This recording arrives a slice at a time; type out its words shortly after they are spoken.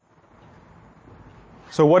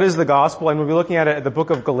So what is the gospel? And we'll be looking at it at the book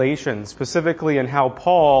of Galatians, specifically in how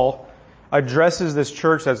Paul addresses this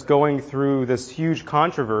church that's going through this huge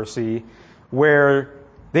controversy where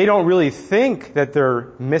they don't really think that they're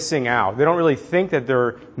missing out. They don't really think that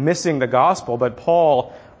they're missing the gospel, but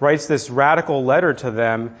Paul writes this radical letter to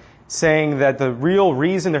them saying that the real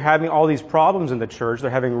reason they're having all these problems in the church, they're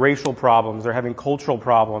having racial problems, they're having cultural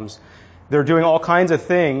problems, they're doing all kinds of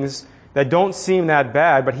things that don't seem that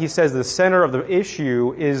bad, but he says the center of the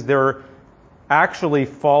issue is they're actually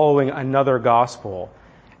following another gospel.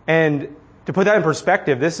 And to put that in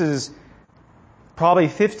perspective, this is probably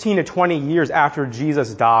 15 to 20 years after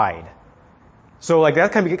Jesus died. So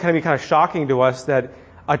that can be kind of shocking to us that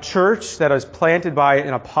a church that was planted by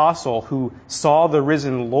an apostle who saw the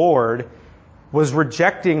risen Lord was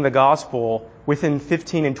rejecting the gospel within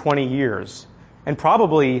 15 and 20 years. And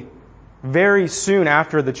probably very soon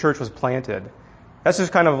after the church was planted. That's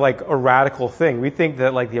just kind of like a radical thing. We think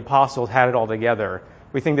that the apostles had it all together.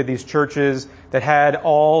 We think that these churches that had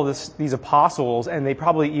all these apostles, and they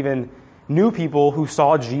probably even knew people who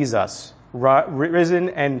saw Jesus risen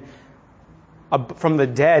and from the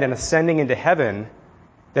dead and ascending into heaven,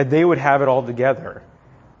 that they would have it all together.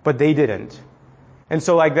 But they didn't. And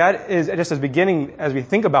so that is just as beginning, as we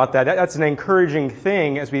think about that's an encouraging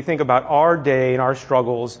thing as we think about our day and our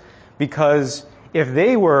struggles. Because if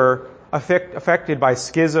they were affected by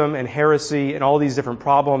schism and heresy and all these different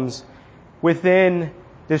problems within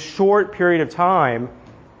this short period of time,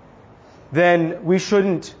 then we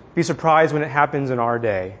shouldn't be surprised when it happens in our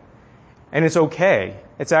day. And it's okay.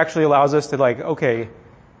 It actually allows us to okay,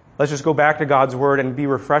 let's just go back to God's Word and be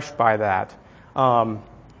refreshed by that.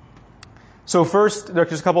 So first, there's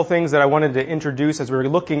just a couple things that I wanted to introduce as we were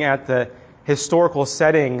looking at the historical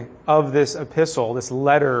setting of this epistle, this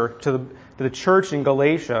letter to the church in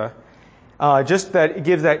Galatia, just that it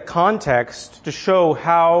gives that context to show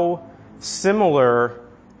how similar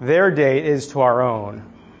their day is to our own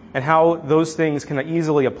and how those things can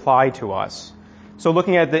easily apply to us. So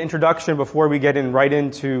looking at the introduction before we get right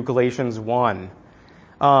into Galatians 1.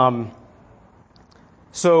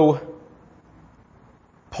 So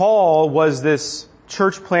Paul was this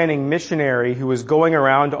church planting missionary who was going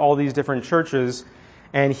around to all these different churches,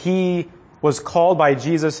 and he was called by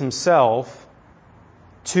Jesus himself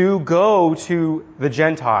to go to the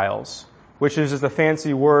Gentiles, which is just a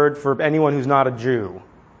fancy word for anyone who's not a Jew.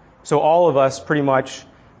 So all of us pretty much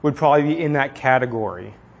would probably be in that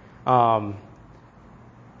category. And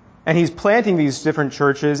he's planting these different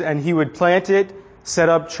churches, and he would plant it, set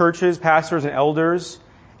up churches, pastors and elders,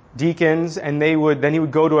 deacons, and then he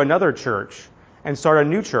would go to another church and start a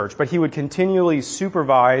new church. But he would continually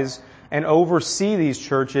supervise and oversee these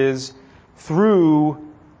churches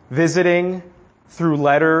through visiting, through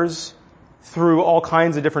letters, through all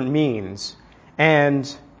kinds of different means.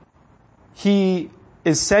 And he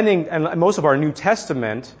is sending, and most of our New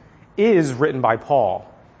Testament is written by Paul.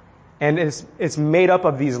 And it's made up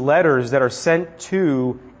of these letters that are sent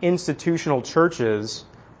to institutional churches,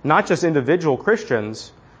 not just individual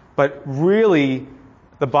Christians, but really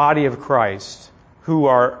the body of Christ, who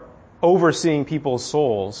are overseeing people's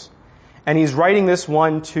souls. And he's writing this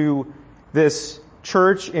one to this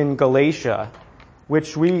church in Galatia,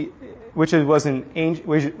 which was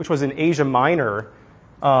in Asia Minor,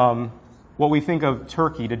 what we think of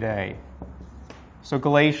Turkey today. So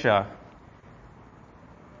Galatia.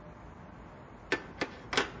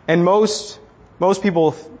 And most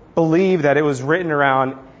people believe that it was written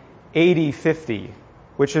around AD 50,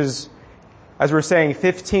 which is, as we're saying,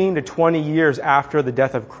 15 to 20 years after the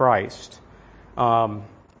death of Christ. And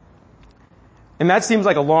that seems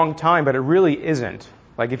like a long time, but it really isn't.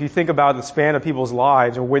 If you think about the span of people's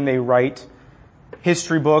lives, or when they write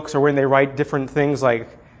history books, or when they write different things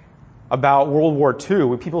about World War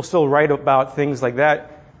II, people still write about things like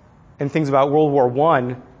that and things about World War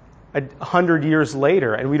I 100 years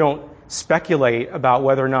later, and we don't speculate about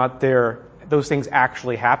whether or not those things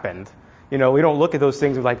actually happened. We don't look at those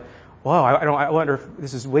things and wow, I wonder if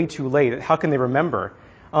this is way too late. How can they remember?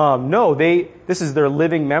 No, this is their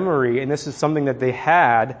living memory, and this is something that they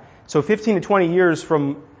had. So 15 to 20 years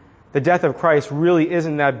from the death of Christ really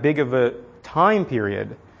isn't that big of a time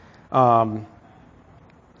period.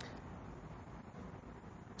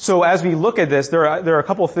 So as we look at this, there are a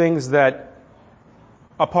couple things that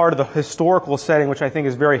a part of the historical setting, which I think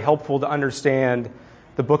is very helpful to understand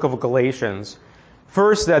the book of Galatians.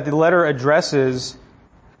 First, that the letter addresses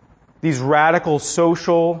these radical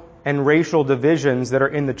social and racial divisions that are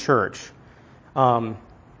in the church.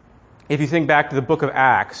 If you think back to the book of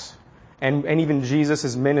Acts and even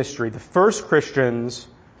Jesus' ministry, the first Christians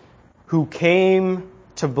who came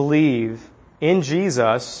to believe in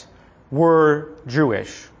Jesus were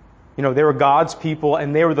Jewish. They were God's people,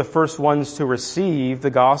 and they were the first ones to receive the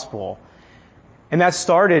gospel. And that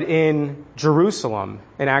started in Jerusalem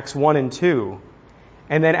in Acts 1 and 2.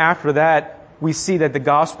 And then after that, we see that the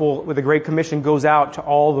gospel with the Great Commission goes out to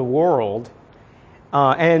all the world.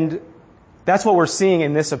 And that's what we're seeing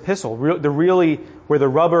in this epistle. Really where the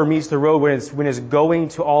rubber meets the road, when it's going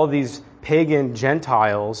to all these pagan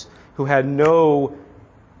Gentiles who had no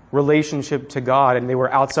relationship to God, and they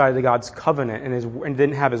were outside of God's covenant and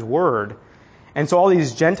didn't have His word. And so all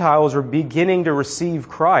these Gentiles were beginning to receive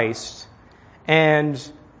Christ, and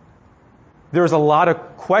there was a lot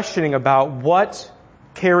of questioning about what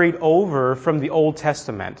carried over from the Old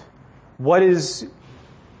Testament. What is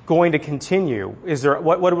going to continue?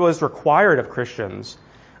 What was required of Christians?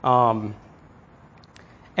 And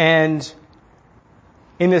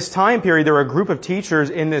in this time period, there were a group of teachers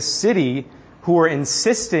in this city who were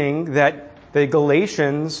insisting that the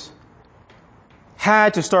Galatians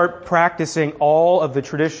had to start practicing all of the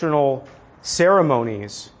traditional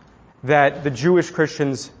ceremonies that the Jewish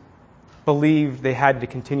Christians believed they had to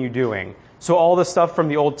continue doing. So all the stuff from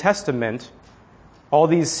the Old Testament, all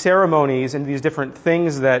these ceremonies and these different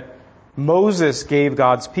things that Moses gave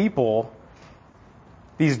God's people,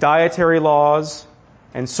 these dietary laws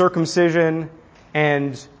and circumcision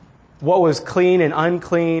and what was clean and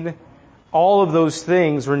unclean, all of those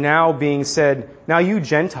things were now being said, now you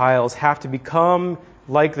Gentiles have to become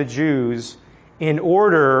like the Jews in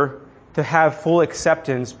order to have full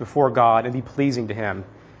acceptance before God and be pleasing to Him.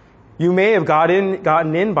 You may have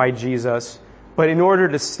gotten in by Jesus, but in order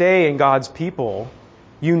to stay in God's people,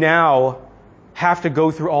 you now have to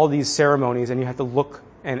go through all these ceremonies and you have to look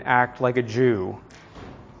and act like a Jew.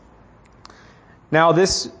 Now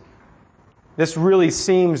this really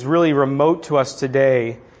seems really remote to us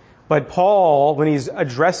today. But Paul, when he's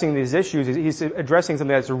addressing these issues, he's addressing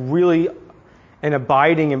something that's really an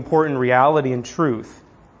abiding, important reality and truth.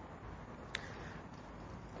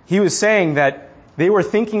 He was saying that they were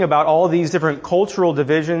thinking about all these different cultural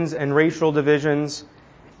divisions and racial divisions,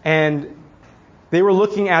 and they were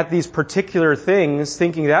looking at these particular things,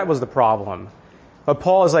 thinking that was the problem. But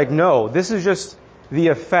Paul is like, no, this is just the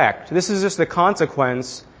effect. This is just the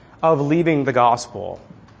consequence of leaving the gospel,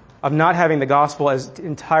 of not having the gospel as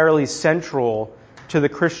entirely central to the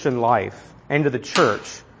Christian life and to the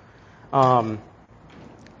church.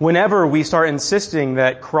 Whenever we start insisting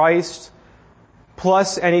that Christ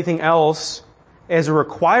plus anything else is a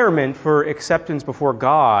requirement for acceptance before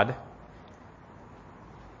God,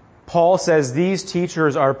 Paul says these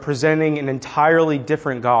teachers are presenting an entirely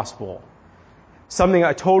different gospel,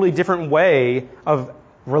 a totally different way of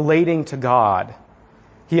relating to God.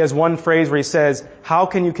 He has one phrase where he says, how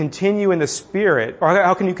can you continue in the Spirit, or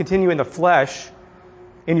how can you continue in the flesh,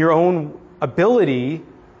 in your own ability,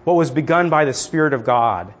 what was begun by the Spirit of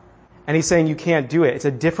God? And he's saying you can't do it. It's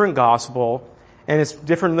a different gospel, and it's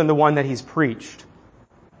different than the one that he's preached.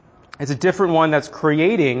 It's a different one that's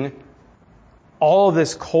creating all of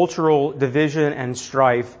this cultural division and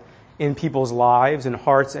strife in people's lives and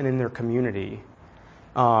hearts and in their community.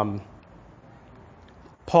 Paul,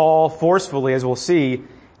 forcefully, as we'll see,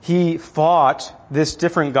 he fought this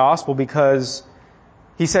different gospel because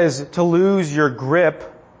he says to lose your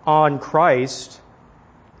grip on Christ,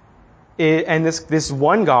 and this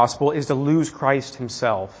one gospel is to lose Christ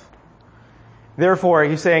Himself. Therefore,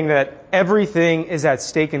 he's saying that everything is at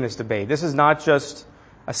stake in this debate. This is not just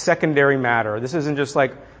a secondary matter. This isn't just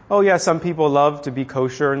like, oh yeah, some people love to be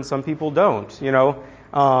kosher and some people don't.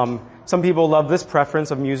 Some people love this preference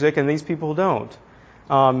of music and these people don't.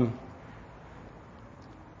 And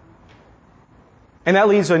that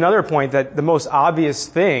leads to another point, that the most obvious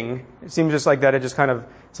thing, it seems just like that, it just kind of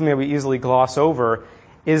something that we easily gloss over,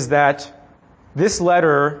 is that this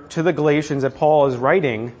letter to the Galatians that Paul is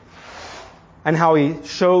writing, and how he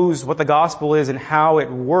shows what the gospel is and how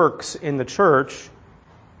it works in the church,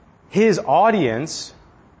 his audience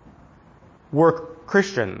were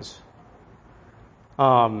Christians.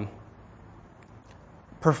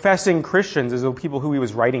 Professing Christians is the people who he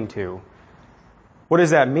was writing to. What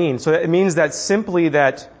does that mean? So it means that simply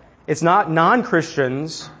that it's not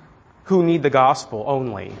non-Christians who need the gospel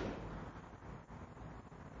only.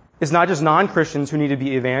 It's not just non-Christians who need to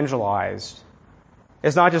be evangelized.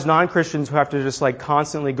 It's not just non-Christians who have to just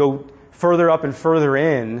constantly go further up and further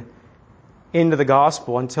into the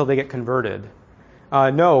gospel until they get converted.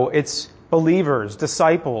 No, it's believers,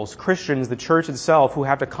 disciples, Christians, the church itself, who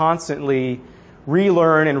have to constantly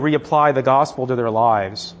relearn and reapply the gospel to their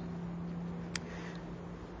lives.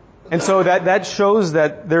 And so that shows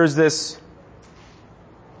that there's this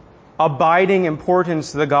abiding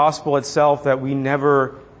importance to the gospel itself that we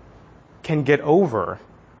never can get over.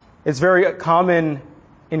 It's very common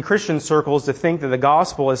in Christian circles to think that the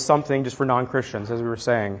gospel is something just for non-Christians, as we were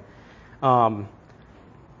saying.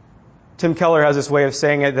 Tim Keller has this way of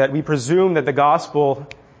saying it, that we presume that the gospel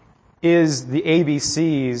is the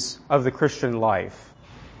ABCs of the Christian life.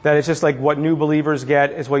 That it's just like what new believers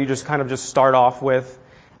get, is what you just kind of just start off with,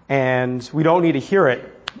 and we don't need to hear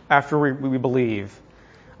it after we believe.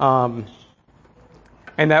 And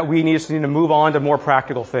that we just need to move on to more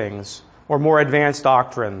practical things, or more advanced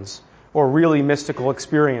doctrines, or really mystical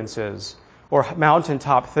experiences, or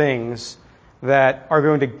mountaintop things that are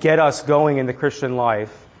going to get us going in the Christian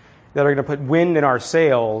life, that are going to put wind in our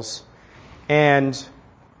sails. And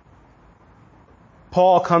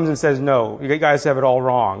Paul comes and says, no, you guys have it all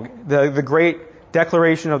wrong. The great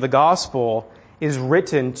declaration of the gospel is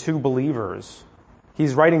written to believers.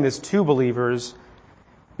 He's writing this to believers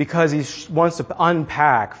because he wants to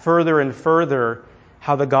unpack further and further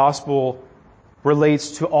how the gospel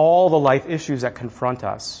relates to all the life issues that confront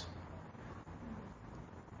us.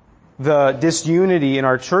 The disunity in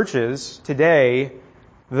our churches today,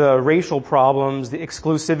 the racial problems, the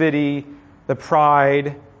exclusivity, the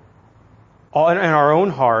pride, all in our own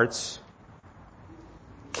hearts,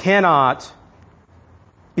 cannot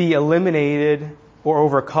be eliminated or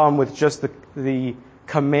overcome with just the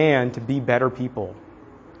command to be better people,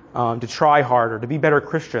 to try harder, to be better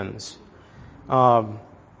Christians.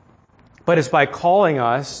 But it's by calling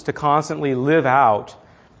us to constantly live out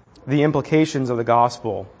the implications of the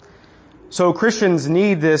gospel. So Christians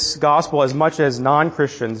need this gospel as much as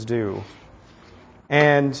non-Christians do.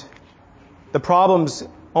 And the problems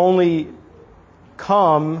only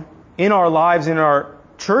come in our lives, in our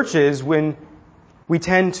churches, when we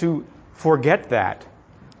tend to forget that.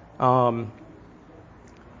 The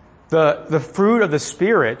fruit of the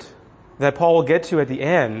Spirit that Paul will get to at the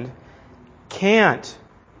end can't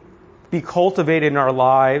be cultivated in our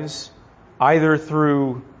lives either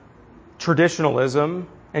through traditionalism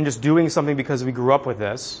and just doing something because we grew up with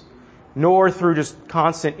this, nor through just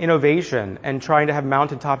constant innovation and trying to have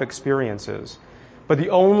mountaintop experiences. But the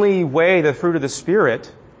only way the fruit of the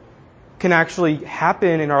Spirit can actually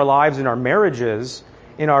happen in our lives, in our marriages,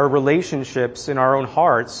 in our relationships, in our own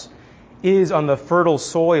hearts, is on the fertile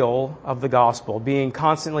soil of the gospel, being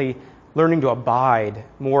constantly learning to abide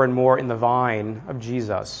more and more in the vine of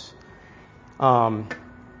Jesus. And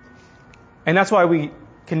that's why we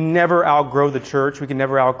can never outgrow the church. We can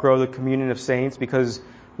never outgrow the communion of saints, because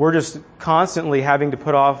we're just constantly having to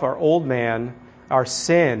put off our old man, our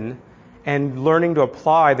sin, and learning to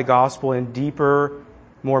apply the gospel in deeper,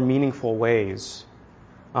 more meaningful ways.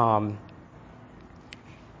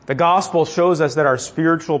 The gospel shows us that our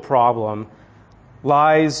spiritual problem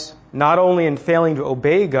lies not only in failing to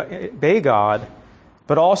obey God,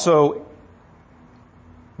 but also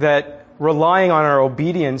that relying on our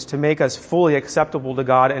obedience to make us fully acceptable to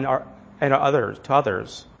God and others.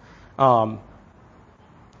 The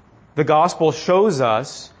gospel shows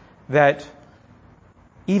us that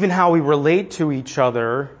even how we relate to each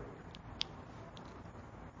other,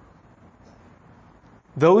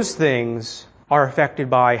 those things are affected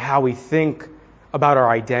by how we think about our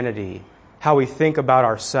identity, how we think about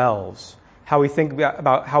ourselves, how we think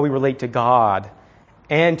about how we relate to God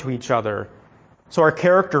and to each other. So our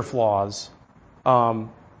character flaws,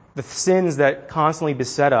 the sins that constantly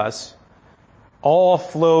beset us, all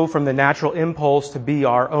flow from the natural impulse to be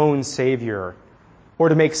our own Savior, or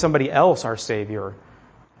to make somebody else our Savior,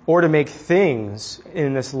 or to make things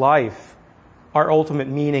in this life our ultimate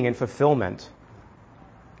meaning and fulfillment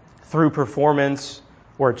through performance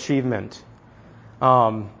or achievement.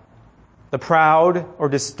 The proud or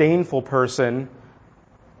disdainful person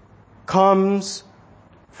comes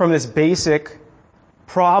from this basic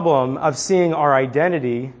problem of seeing our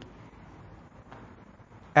identity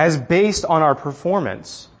as based on our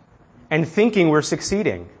performance and thinking we're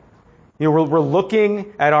succeeding. We're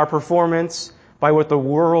looking at our performance by what the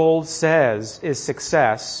world says is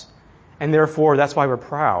success, and therefore that's why we're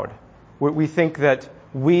proud. We think that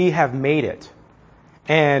we have made it.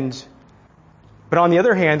 But on the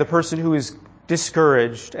other hand, the person who is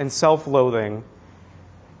discouraged and self-loathing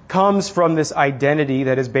comes from this identity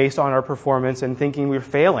that is based on our performance and thinking we're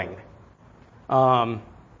failing. Both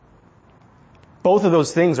of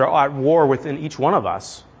those things are at war within each one of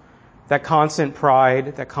us. That constant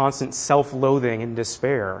pride, that constant self-loathing and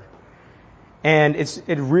despair. And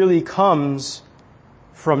it really comes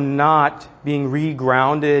from not being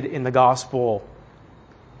regrounded in the gospel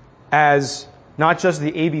as not just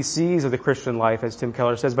the ABCs of the Christian life, as Tim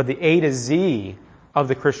Keller says, but the A to Z of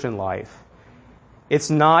the Christian life. It's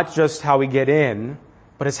not just how we get in,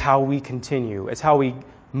 but it's how we continue. It's how we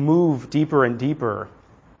move deeper and deeper.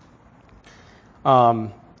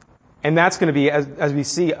 And that's going to be, as we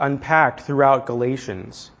see, unpacked throughout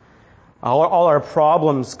Galatians. All our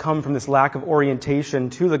problems come from this lack of orientation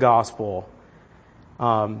to the gospel.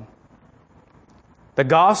 The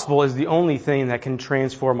gospel is the only thing that can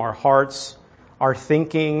transform our hearts, our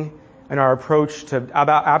thinking, and our approach to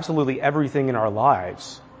about absolutely everything in our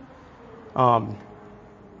lives.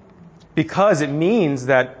 Because it means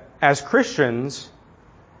that as Christians,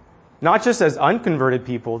 not just as unconverted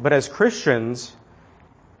people, but as Christians,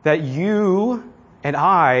 that you and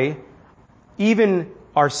I even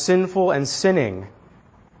are sinful and sinning.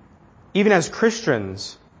 Even as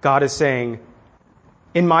Christians, God is saying,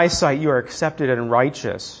 in my sight you are accepted and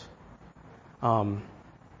righteous. That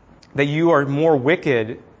you are more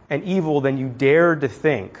wicked and evil than you dared to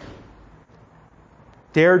think,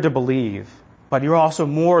 dared to believe. But you're also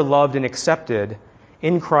more loved and accepted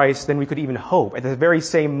in Christ than we could even hope at the very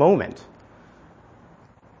same moment.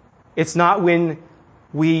 It's not when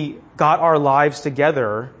we got our lives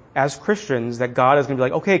together as Christians that God is going to be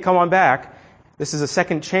like, okay, come on back. This is a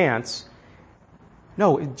second chance.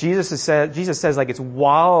 No, Jesus says like it's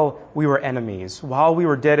while we were enemies, while we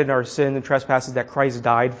were dead in our sin and trespasses that Christ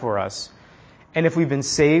died for us. And if we've been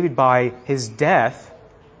saved by His death,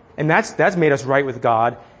 and that's made us right with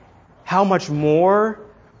God, how much more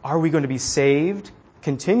are we going to be saved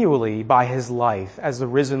continually by His life as the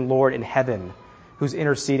risen Lord in heaven, who's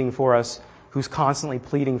interceding for us, who's constantly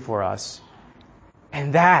pleading for us?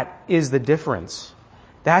 And that is the difference.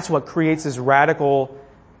 That's what creates this radical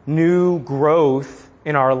new growth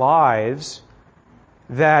in our lives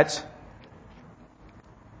that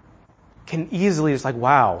can easily just like,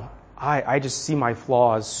 wow, I just see my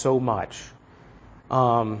flaws so much.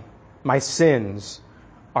 My sins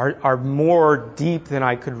are more deep than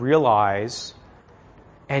I could realize,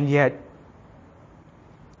 and yet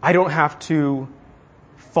I don't have to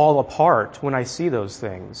fall apart when I see those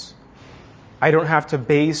things. I don't have to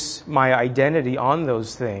base my identity on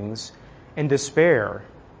those things and despair.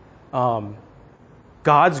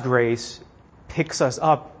 God's grace picks us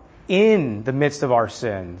up in the midst of our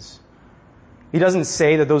sins. He doesn't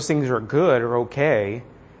say that those things are good or okay.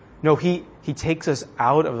 No, He takes us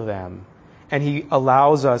out of them, and He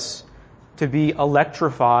allows us to be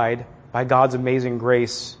electrified by God's amazing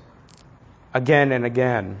grace again and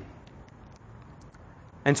again.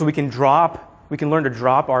 And so we can learn to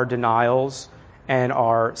drop our denials and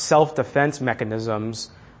our self-defense mechanisms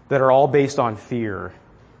that are all based on fear.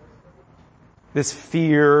 This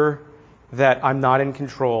fear that I'm not in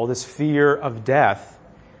control, this fear of death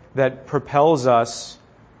that propels us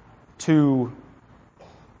to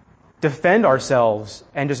defend ourselves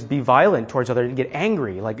and just be violent towards others and get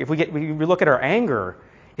angry. Like if we look at our anger,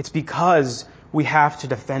 it's because we have to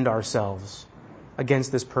defend ourselves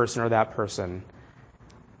against this person or that person.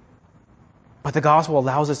 But the gospel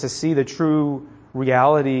allows us to see the true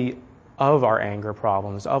reality of our anger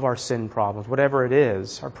problems, of our sin problems, whatever it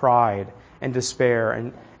is, our pride and despair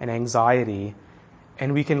and anxiety.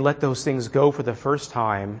 And we can let those things go for the first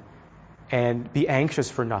time and be anxious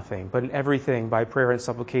for nothing, but in everything by prayer and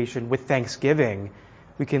supplication with thanksgiving,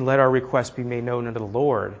 we can let our requests be made known unto the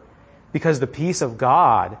Lord. Because the peace of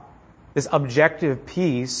God, this objective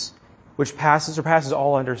peace, which surpasses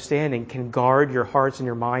all understanding, can guard your hearts and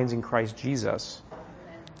your minds in Christ Jesus.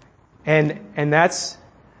 And that's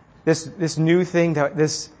this new thing,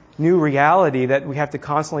 this new reality that we have to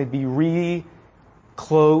constantly be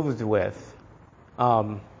re-clothed with.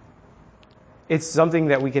 It's something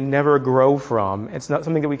that we can never grow from. It's not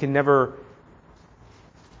something that we can never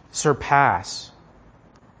surpass.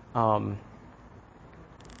 And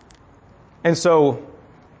so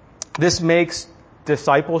this makes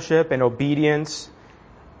discipleship and obedience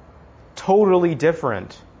totally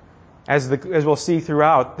different, as we'll see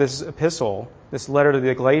throughout this epistle, this letter to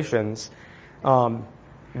the Galatians.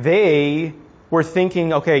 They were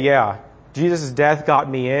thinking, okay, yeah, Jesus' death got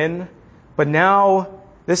me in, but now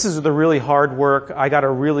this is the really hard work. I got to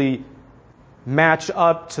really match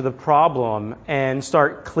up to the problem and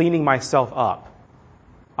start cleaning myself up.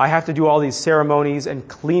 I have to do all these ceremonies and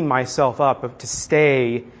clean myself up to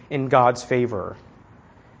stay in God's favor.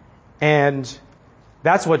 And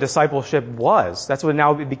that's what discipleship was. That's what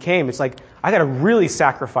now it became. It's like, I got to really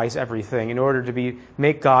sacrifice everything in order to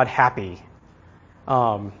make God happy.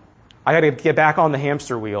 I got to get back on the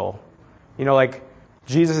hamster wheel. Like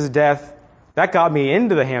Jesus' death, that got me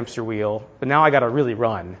into the hamster wheel, but now I got to really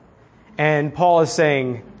run. And Paul is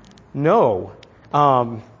saying, no.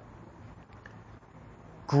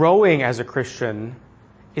 Growing as a Christian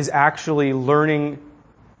is actually learning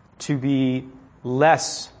to be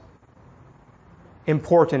less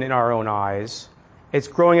important in our own eyes. It's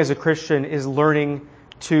growing as a Christian is learning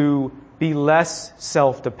to be less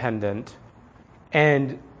self-dependent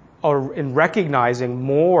and in recognizing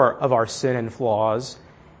more of our sin and flaws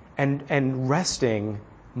and resting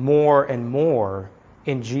more and more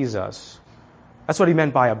in Jesus. That's what he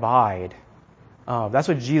meant by abide. That's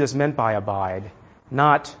what Jesus meant by abide.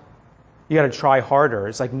 Not, you got to try harder.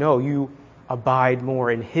 It's like, no, you abide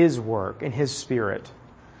more in his work, in his spirit.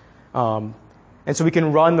 And so we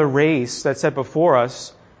can run the race that's set before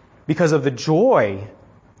us because of the joy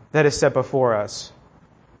that is set before us,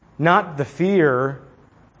 not the fear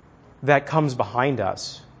that comes behind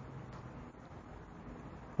us.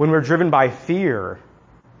 When we're driven by fear,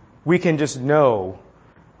 we can just know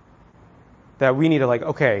that we need to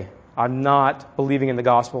okay, I'm not believing in the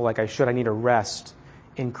gospel like I should. I need to rest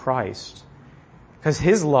in Christ. Because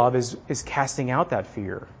his love is casting out that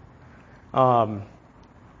fear.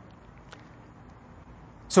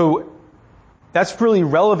 So that's really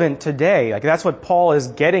relevant today. That's what Paul is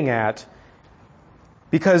getting at.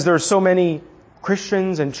 Because there are so many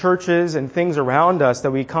Christians and churches and things around us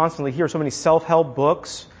that we constantly hear, so many self-help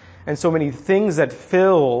books and so many things that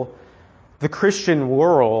fill the Christian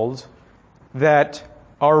world that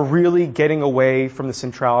are really getting away from the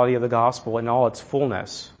centrality of the gospel in all its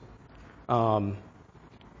fullness. And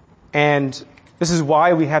this is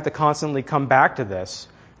why we have to constantly come back to this.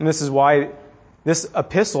 And this is why this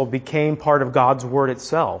epistle became part of God's Word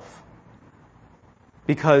itself.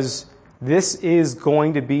 Because this is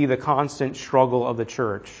going to be the constant struggle of the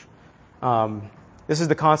church. This is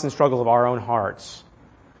the constant struggle of our own hearts.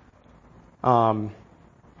 And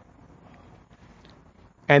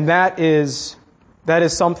that is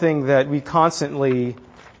something that we constantly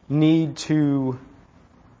need to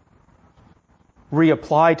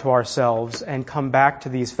reapply to ourselves and come back to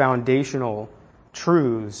these foundational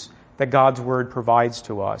truths that God's Word provides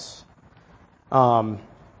to us. And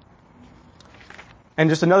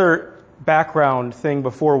just another background thing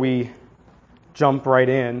before we jump right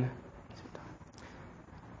in.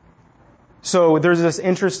 So there's this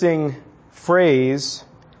interesting phrase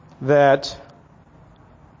that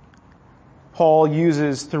Paul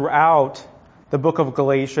uses throughout the book of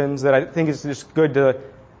Galatians that I think is just good to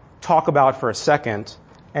talk about for a second,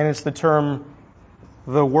 and it's the term,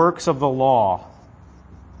 the works of the law.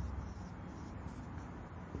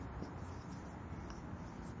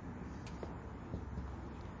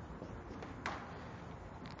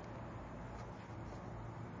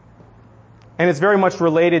 And it's very much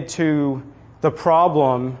related to the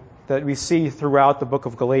problem that we see throughout the book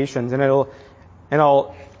of Galatians, and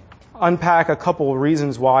I'll unpack a couple of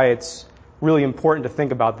reasons why it's really important to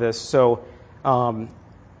think about this. So,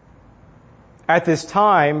 at this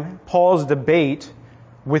time, Paul's debate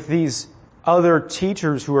with these other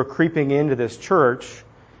teachers who are creeping into this church,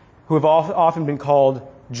 who have often been called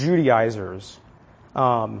Judaizers,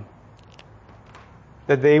 that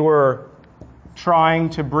they were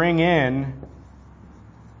trying to bring in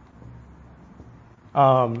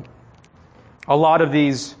a lot of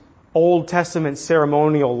these Old Testament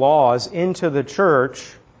ceremonial laws into the church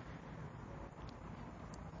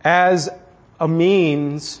as a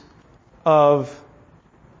means of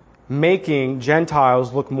making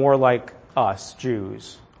Gentiles look more like us,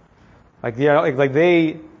 Jews. Like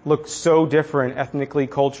they look so different ethnically,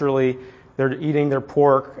 culturally. They're eating their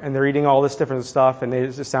pork and they're eating all this different stuff, and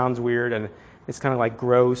it just sounds weird and it's kind of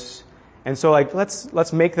gross. And so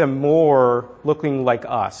let's make them more looking like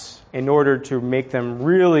us in order to make them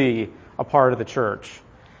really a part of the church.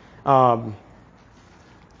 So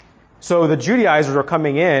the Judaizers are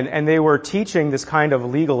coming in and they were teaching this kind of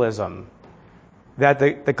legalism that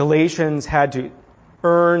the Galatians had to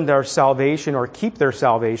earn their salvation or keep their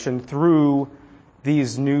salvation through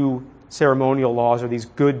these new ceremonial laws or these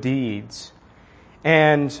good deeds.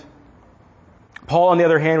 And Paul, on the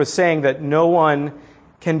other hand, was saying that no one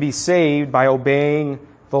can be saved by obeying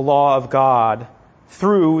the law of God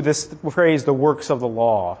through this phrase, the works of the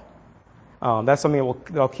law. That's something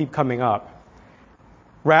that'll keep coming up.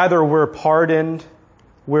 Rather, we're pardoned,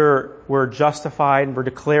 we're justified, and we're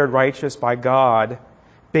declared righteous by God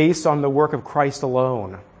based on the work of Christ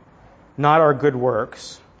alone, not our good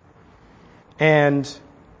works. And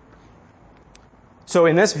so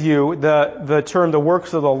in this view, the term the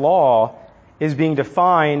works of the law is being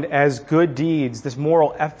defined as good deeds, this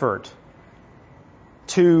moral effort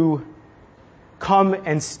to come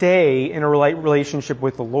and stay in a relationship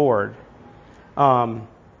with the Lord. And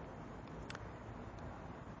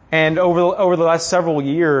over the last several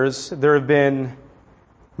years, there have been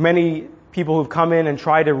many people who've come in and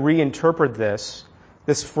tried to reinterpret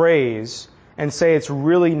this phrase, and say it's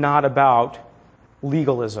really not about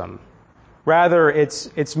legalism. Rather,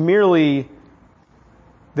 it's merely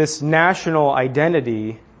this national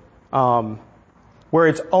identity where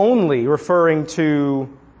it's only referring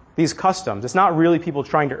to these customs. It's not really people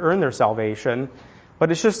trying to earn their salvation,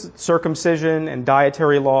 but it's just circumcision and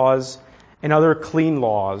dietary laws and other clean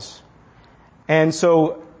laws. And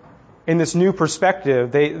so in this new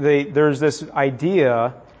perspective, there's this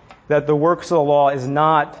idea that the works of the law is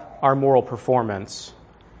not our moral performance,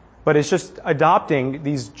 but it's just adopting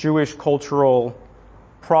these Jewish cultural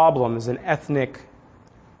problems and ethnic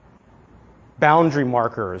boundary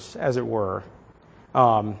markers, as it were.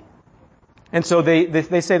 And so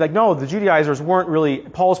they say, like, no, the Judaizers weren't really,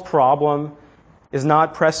 Paul's problem is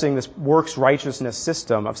not pressing this works righteousness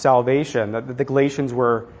system of salvation that the Galatians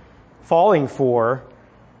were falling for,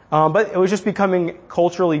 but it was just becoming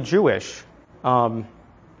culturally Jewish. And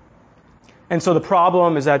so the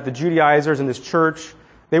problem is that the Judaizers in this church,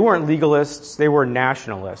 they weren't legalists, they were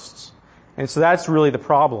nationalists. And so that's really the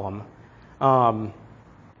problem.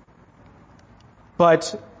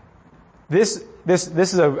 But this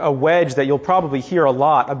is a wedge that you'll probably hear a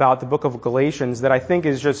lot about the book of Galatians that I think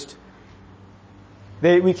is just,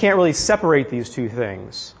 we can't really separate these two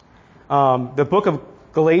things. The book of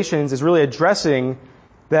Galatians is really addressing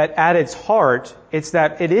that at its heart, it's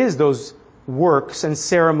that it is those works and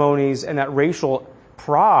ceremonies and that racial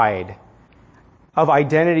pride of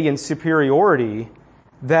identity and superiority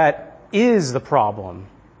that is the problem.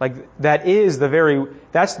 Like, that is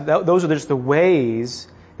those are just the ways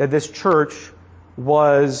that this church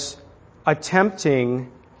was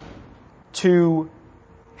attempting to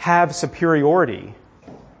have superiority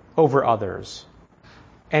over others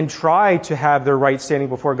and try to have their right standing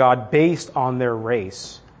before God based on their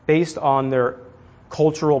race, based on their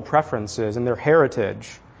cultural preferences and their heritage.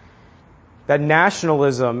 That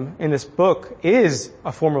nationalism in this book is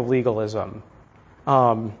a form of legalism.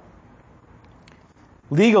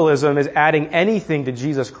 Legalism is adding anything to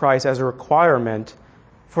Jesus Christ as a requirement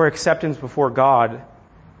for acceptance before God,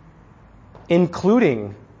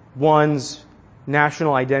 including one's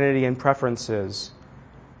national identity and preferences,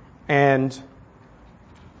 and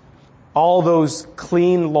all those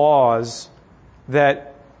clean laws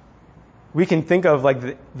that we can think of,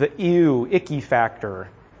 like the icky factor,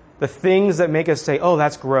 the things that make us say, oh,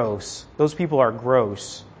 that's gross. Those people are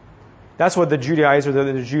gross. That's what the Judaizers,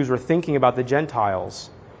 the Jews were thinking about the Gentiles.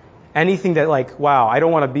 Anything that, like, wow, I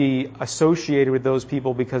don't want to be associated with those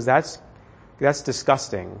people because that's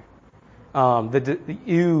disgusting. The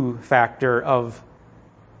ew factor of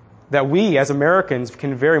that we as Americans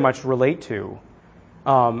can very much relate to.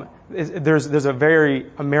 There's a very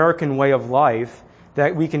American way of life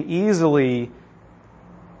that we can easily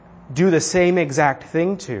do the same exact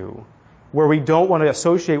thing to, where we don't want to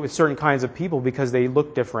associate with certain kinds of people because they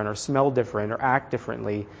look different or smell different or act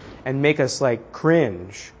differently and make us, like,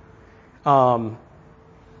 cringe. And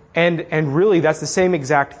really that's the same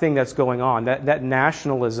exact thing that's going on. That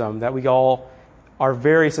nationalism that we all are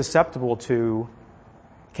very susceptible to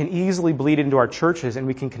can easily bleed into our churches, and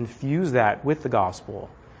we can confuse that with the gospel.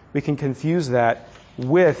 We can confuse that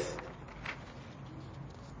with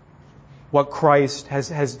what Christ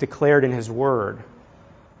has declared in His Word.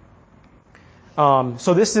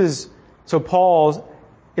 So Paul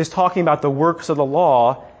is talking about the works of the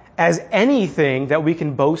law as anything that we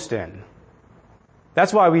can boast in.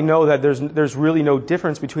 That's why we know that there's really no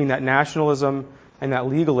difference between that nationalism and that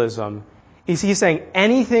legalism. He's saying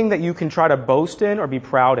anything that you can try to boast in or be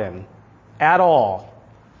proud in at all,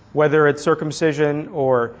 whether it's circumcision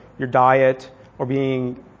or your diet or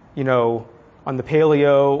being, on the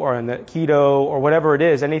paleo or on the keto or whatever it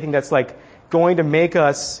is, anything that's like going to make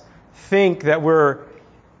us think that we're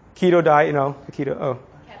keto diet, the keto,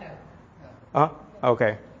 Keto.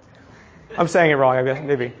 Okay. I'm saying it wrong, I guess,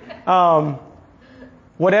 maybe.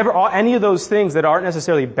 Any of those things that aren't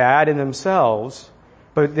necessarily bad in themselves,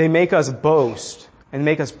 but they make us boast and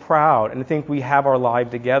make us proud and think we have our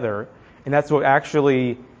life together. And that's what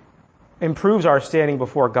actually improves our standing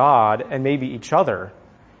before God and maybe each other.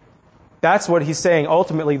 That's what he's saying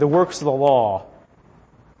ultimately the works of the law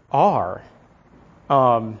are.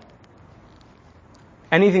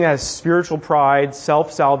 Anything that has spiritual pride,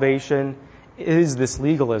 self-salvation, is this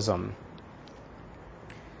legalism.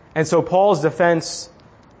 And so Paul's defense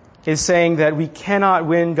is saying that we cannot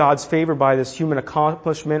win God's favor by this human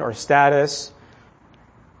accomplishment or status.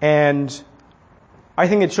 And I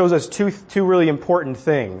think it shows us two really important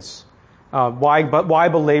things. Why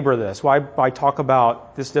belabor this? Why talk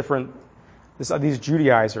about these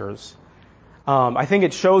Judaizers? I think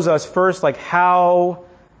it shows us first like how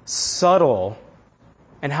subtle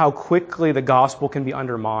and how quickly the gospel can be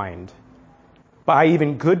undermined by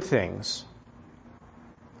even good things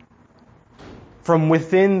from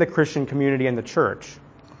within the Christian community and the church.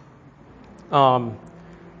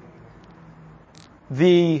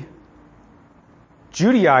 The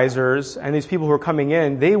Judaizers and these people who were coming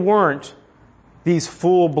in, they weren't these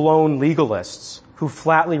full-blown legalists who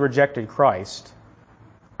flatly rejected Christ.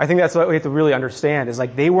 I think that's what we have to really understand, is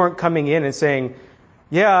like they weren't coming in and saying,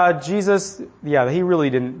 yeah, Jesus, yeah, he really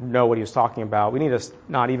didn't know what he was talking about. We need to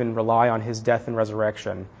not even rely on his death and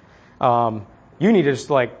resurrection. You need to just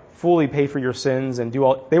like fully pay for your sins and do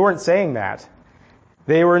all. They weren't saying that.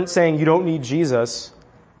 They weren't saying you don't need Jesus,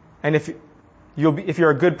 and if you're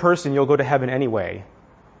a good person, you'll go to heaven anyway,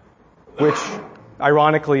 which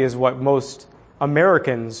ironically is what most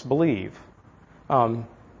Americans believe.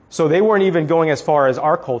 So they weren't even going as far as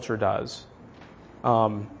our culture does.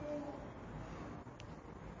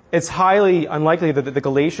 It's highly unlikely that the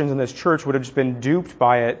Galatians in this church would have just been duped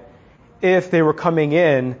by it if they were coming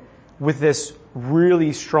in with this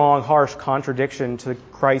really strong, harsh contradiction to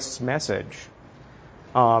Christ's message.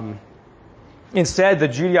 Instead, the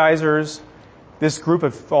Judaizers, this group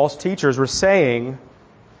of false teachers, were saying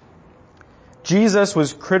Jesus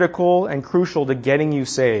was critical and crucial to getting you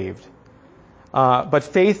saved. But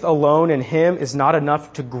faith alone in him is not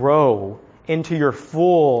enough to grow into your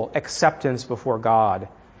full acceptance before God.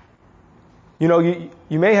 You know,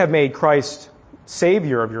 you may have made Christ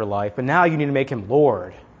Savior of your life, but now you need to make him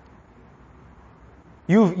Lord.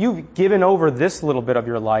 You've given over this little bit of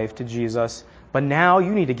your life to Jesus, but now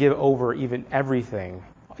you need to give over even everything,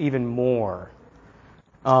 even more.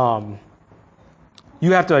 You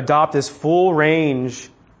have to adopt this full range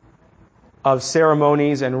of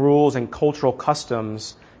ceremonies and rules and cultural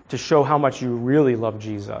customs to show how much you really love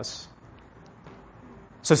Jesus.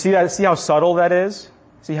 So see how subtle that is?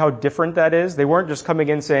 See how different that is? They weren't just coming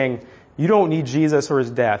in saying, you don't need Jesus or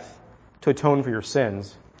his death to atone for your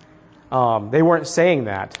sins. They weren't saying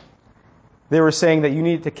that. They were saying that you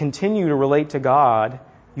need to continue to relate to God.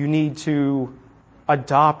 You need to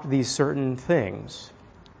adopt these certain things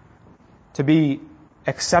to be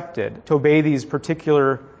accepted, to obey these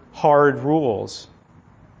particular hard rules.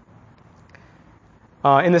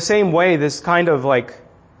 In the same way, this kind of like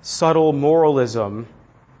subtle moralism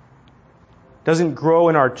doesn't grow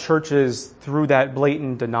in our churches through that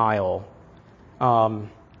blatant denial of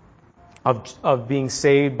being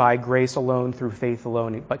saved by grace alone, through faith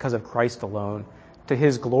alone, because of Christ alone, to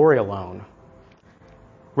his glory alone.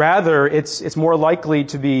 Rather, it's more likely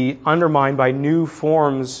to be undermined by new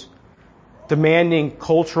forms demanding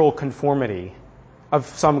cultural conformity of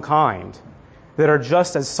some kind that are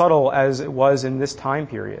just as subtle as it was in this time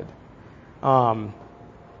period. And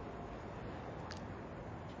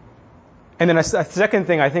then a second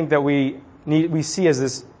thing I think that we see as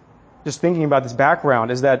this, just thinking about this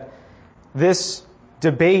background, is that this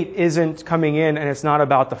debate isn't coming in and it's not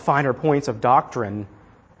about the finer points of doctrine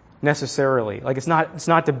necessarily. Like it's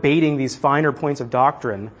not debating these finer points of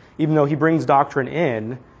doctrine, even though he brings doctrine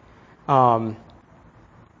in.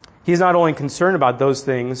 He's not only concerned about those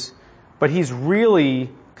things, but he's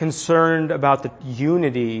really concerned about the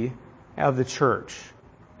unity of the church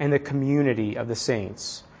and the community of the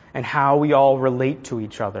saints and how we all relate to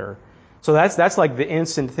each other. So that's like the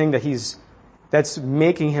instant thing that's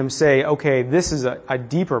making him say, okay, this is a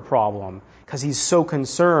deeper problem, because he's so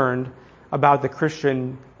concerned about the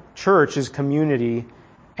Christian church's community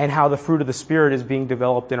and how the fruit of the Spirit is being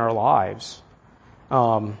developed in our lives.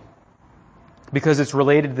 Because it's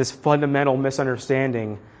related to this fundamental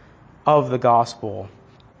misunderstanding of the gospel.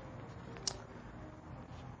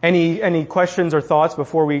 Any questions or thoughts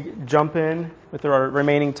before we jump in with our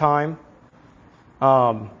remaining time?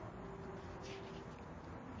 I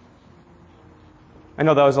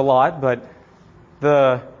know that was a lot, but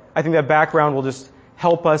I think that background will just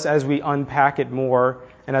help us as we unpack it more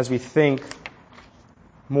and as we think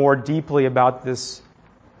more deeply about this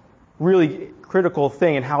really critical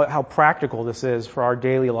thing and how practical this is for our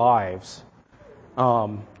daily lives.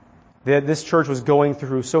 This church was going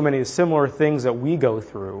through so many similar things that we go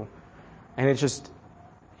through, and it just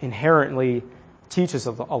inherently teaches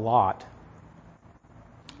us a lot.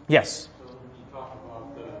 Yes? So when you talk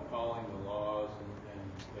about following the laws and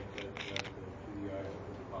like the Judaizers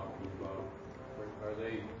were talking about, are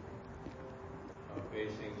they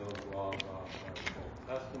basing those laws off the Old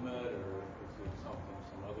Testament, or is it some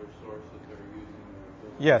other source that they're using?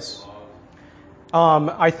 Yes. Laws?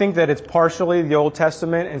 I think that it's partially the Old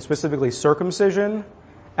Testament and specifically circumcision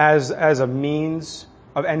as a means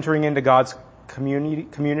of entering into God's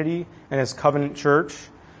community and his covenant church.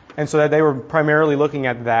 And so that they were primarily looking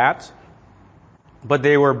at that, but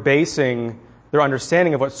they were basing their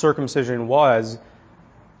understanding of what circumcision was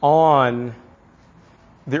on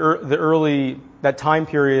the early, that time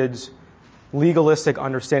period's legalistic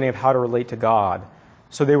understanding of how to relate to God.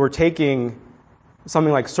 So they were taking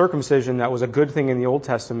something like circumcision that was a good thing in the Old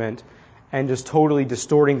Testament and just totally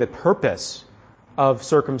distorting the purpose of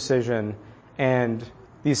circumcision and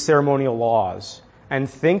these ceremonial laws, and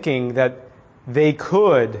thinking that they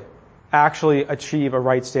could actually achieve a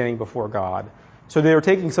right standing before God. So they were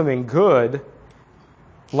taking something good,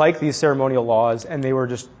 like these ceremonial laws, and they were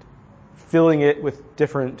just filling it with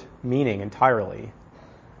different meaning entirely.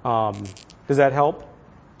 Does that help?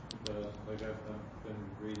 Like I've been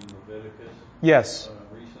reading Leviticus. Yes.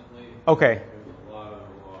 Recently. Okay. There's a lot of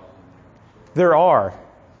laws in There are.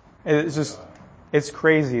 It's just, it's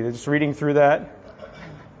crazy. Just reading through that. But,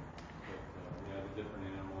 the different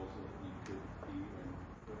animals that you could eat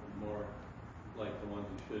and more like the ones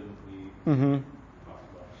you shouldn't eat. Mm-hmm. Talk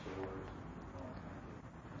about swords and all kinds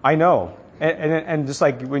of. I know. And just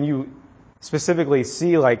like when you specifically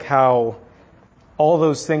see like how all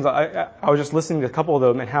those things, I was just listening to a couple of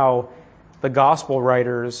them, and how the gospel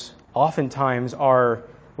writers oftentimes are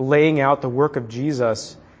laying out the work of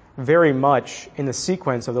Jesus very much in the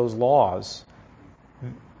sequence of those laws.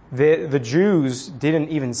 The Jews didn't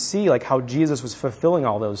even see like how Jesus was fulfilling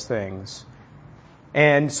all those things.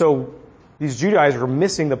 And so these Judaizers were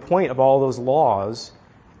missing the point of all those laws,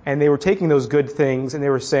 and they were taking those good things and they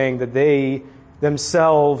were saying that they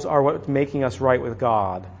themselves are what's making us right with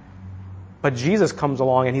God. But Jesus comes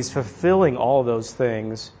along and he's fulfilling all of those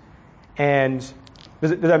things. And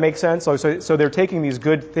does that make sense? So they're taking these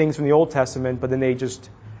good things from the Old Testament, but then they just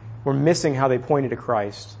were missing how they pointed to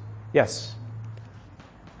Christ. Yes?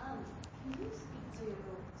 Can you speak to,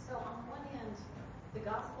 so on one hand, the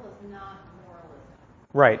gospel is not moralism.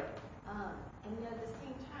 Right. And yet at the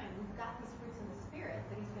same time, we've got these fruits of the Spirit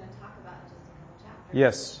that he's going to talk about in just a couple chapters.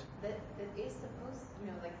 Yes. That is supposed,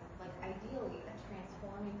 like ideally, a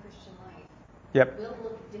transforming Christian life Yep. will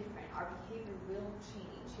look different. Our behavior will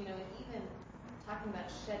change. And even talking about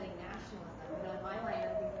shedding nationalism, in my mind,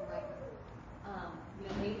 I'm thinking like,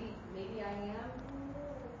 maybe I am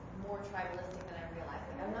more tribalistic than I realize.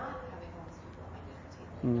 Like, I'm not having homeless people at my dinner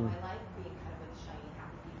table. I like being kind of with the shiny,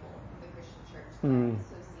 happy people in the Christian church that I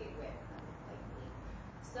associate with and like me.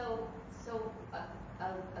 So a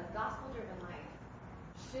gospel-driven life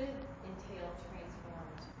should entail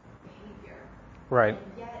transformed behavior. Right.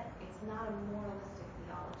 And yet, it's not a moralistic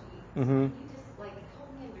theology. Mm-hmm. Can you just help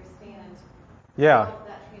me understand Yeah. how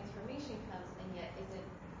that transformation comes, and yet is it a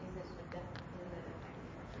defining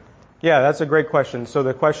characteristic? Yeah, that's a great question. So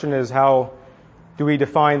the question is, how do we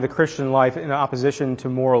define the Christian life in opposition to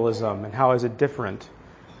moralism, and how is it different?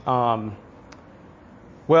 Well,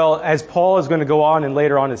 as Paul is going to go on and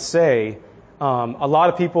later on to say, a lot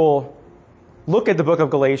of people look at the book of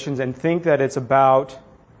Galatians and think that it's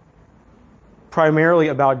primarily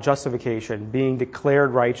about justification, being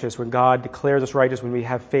declared righteous, when God declares us righteous when we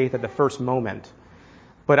have faith at the first moment.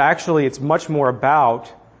 But actually, it's much more about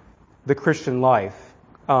the Christian life.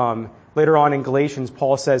 Later on in Galatians,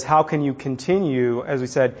 Paul says, how can you continue, as we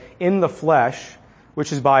said, in the flesh,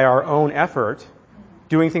 which is by our own effort,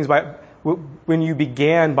 doing things when you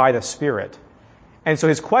began by the Spirit? And so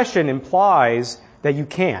his question implies that you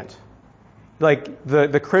can't. Like,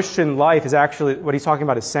 the Christian life is actually, what he's talking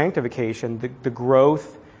about is sanctification, the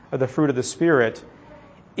growth of the fruit of the Spirit,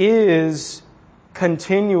 is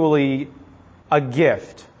continually a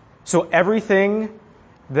gift. So everything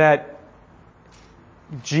that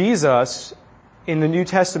Jesus in the New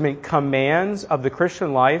Testament commands of the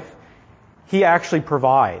Christian life, he actually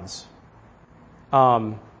provides.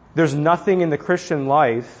 There's nothing in the Christian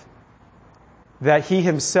life that he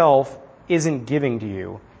himself isn't giving to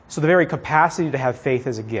you. So the very capacity to have faith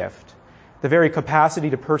is a gift. The very capacity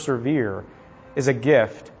to persevere is a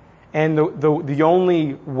gift. And the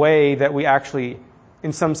only way that we actually,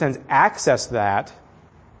 in some sense, access that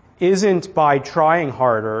isn't by trying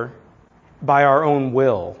harder, by our own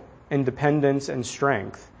will, independence, and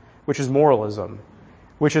strength, which is moralism,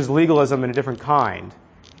 which is legalism in a different kind.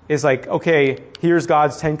 It's like, okay, here's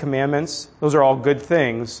God's 10 Commandments. Those are all good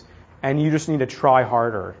things, and you just need to try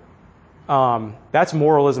harder. That's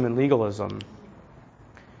moralism and legalism.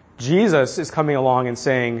 Jesus is coming along and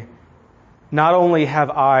saying, not only have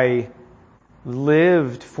I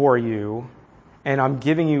lived for you, and I'm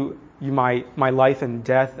giving you my life and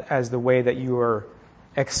death as the way that you are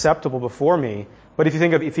acceptable before me, but if you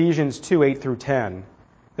think of Ephesians 2:8 through 10,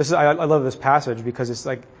 I love this passage because it's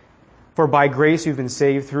like, For by grace you've been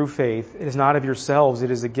saved through faith. It is not of yourselves,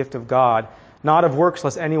 it is a gift of God, not of works,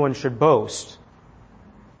 lest anyone should boast.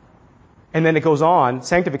 And then it goes on,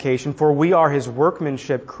 sanctification, for we are his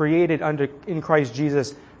workmanship, created in Christ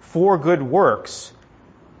Jesus for good works,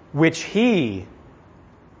 which he,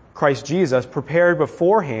 Christ Jesus, prepared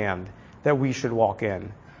beforehand that we should walk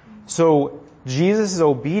in. So Jesus'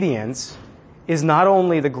 obedience is not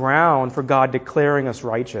only the ground for God declaring us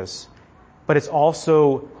righteous, but it's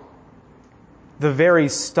also the very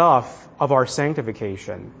stuff of our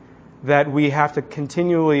sanctification, that we have to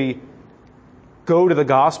continually go to the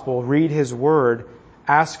gospel, read his word,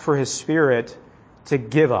 ask for his Spirit to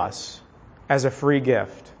give us as a free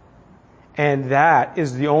gift. And that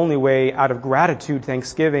is the only way, out of gratitude,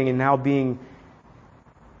 thanksgiving, and now being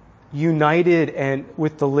united and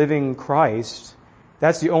with the living Christ,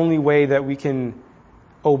 that's the only way that we can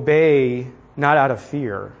obey, not out of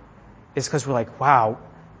fear. It's because we're like, wow,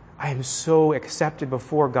 I am so accepted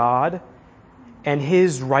before God, and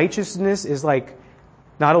his righteousness is like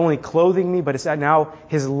not only clothing me, but it's that now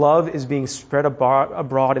his love is being spread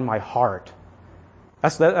abroad in my heart.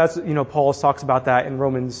 That's Paul talks about that in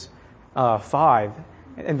Romans 5,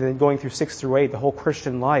 and then going through 6 through 8, the whole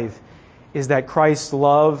Christian life is that Christ's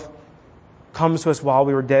love comes to us while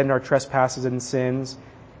we were dead in our trespasses and sins,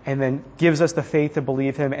 and then gives us the faith to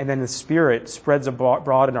believe him, and then the Spirit spreads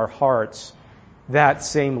abroad in our hearts that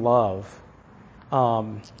same love.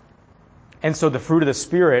 And so the fruit of the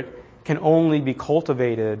Spirit can only be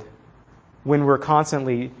cultivated when we're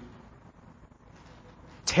constantly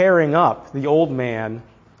tearing up the old man,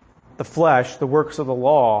 the flesh, the works of the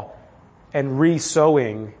law, and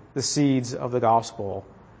re-sowing the seeds of the gospel.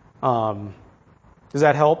 Does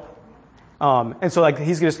that help? And so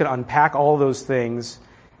he's just going to unpack all those things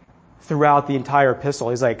throughout the entire epistle.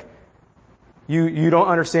 He's like, you don't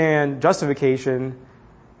understand justification,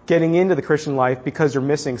 getting into the Christian life, because you're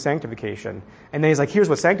missing sanctification. And then he's like, here's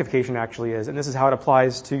what sanctification actually is, and this is how it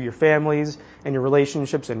applies to your families and your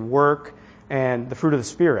relationships and work and the fruit of the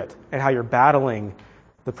Spirit and how you're battling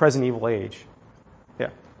the present evil age.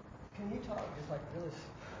 Yeah. Can you talk just really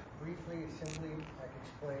briefly, simply,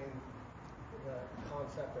 explain the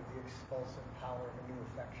concept of the expulsive power of a new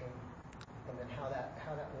affection, and then how that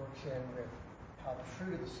works in with how the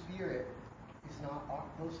fruit of the Spirit is not,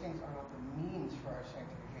 those things are not the means for our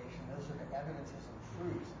sanctification. Those are the evidences and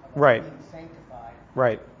fruits of us Right. being sanctified by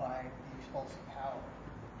the expulsive power.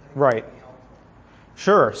 Right.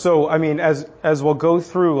 Sure. So, as we'll go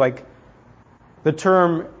through, the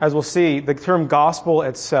term, as we'll see, the term gospel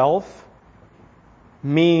itself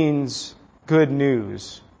means good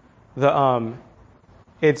news.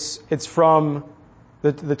 It's from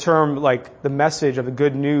the term, the message of the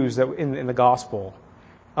good news that in the gospel.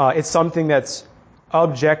 It's something that's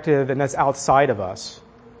objective and that's outside of us.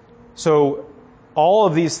 So all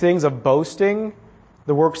of these things of boasting,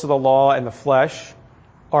 the works of the law and the flesh,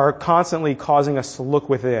 are constantly causing us to look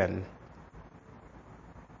within.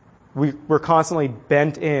 We're constantly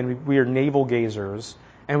bent in. We are navel gazers,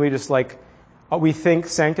 and we just we think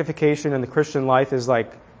sanctification in the Christian life is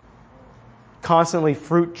constantly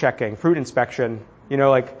fruit checking, fruit inspection.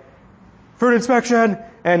 Fruit inspection,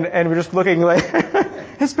 and we're just looking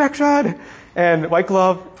inspection and white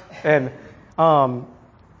glove, and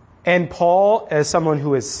Paul, as someone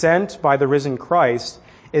who is sent by the risen Christ,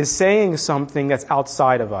 is saying something that's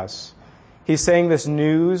outside of us. He's saying this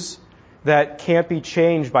news that can't be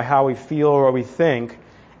changed by how we feel or what we think,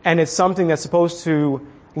 and it's something that's supposed to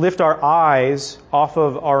lift our eyes off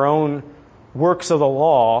of our own works of the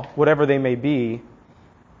law, whatever they may be,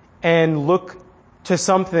 and look to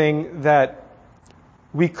something that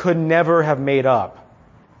we could never have made up.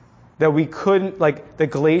 That we couldn't, the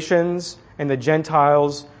Galatians and the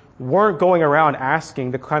Gentiles weren't going around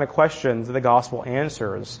asking the kind of questions that the gospel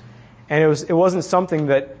answers. And it wasn't something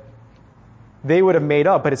that they would have made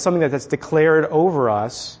up, but it's something that's declared over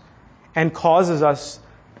us and causes us,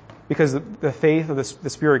 because the faith of the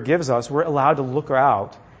Spirit gives us, we're allowed to look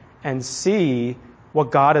out and see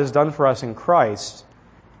what God has done for us in Christ.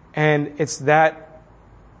 And it's that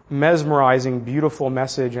mesmerizing, beautiful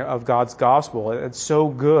message of God's gospel. It's so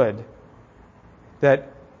good that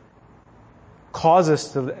causes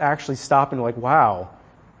us to actually stop and wow,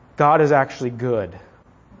 God is actually good.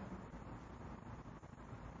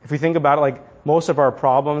 If we think about it, most of our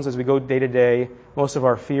problems as we go day to day, most of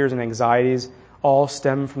our fears and anxieties all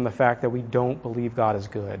stem from the fact that we don't believe God is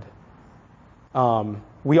good.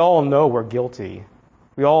 We all know we're guilty.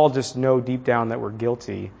 We all just know deep down that we're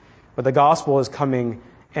guilty. But the gospel is coming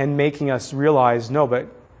and making us realize, no, but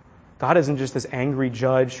God isn't just this angry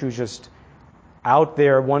judge who's just out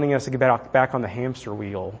there wanting us to get back on the hamster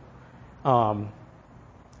wheel.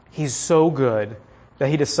 He's so good that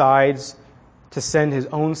he decides to send his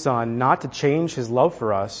own son, not to change his love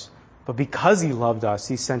for us, but because he loved us,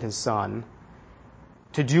 he sent his son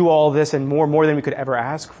to do all this and more than we could ever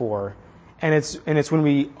ask for. And it's when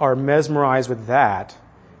we are mesmerized with that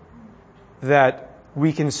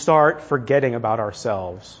we can start forgetting about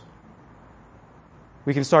ourselves.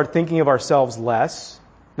 We can start thinking of ourselves less,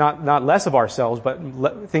 not less of ourselves,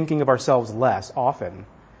 but thinking of ourselves less often.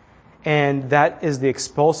 And that is the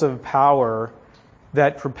expulsive power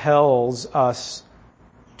that propels us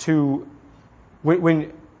to,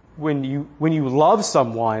 when you love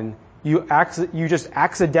someone, you just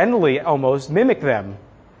accidentally almost mimic them.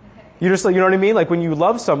 You know what I mean? Like when you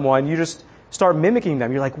love someone, you just start mimicking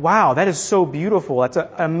them. You're like, wow, that is so beautiful. That's an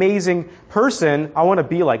amazing person. I want to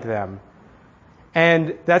be like them.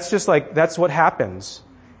 And that's what happens.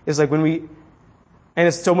 Is like and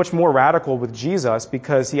it's so much more radical with Jesus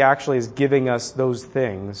because he actually is giving us those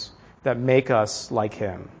things that make us like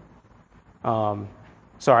him. Sorry,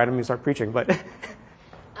 I didn't mean to start preaching, but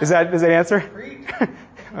does that answer?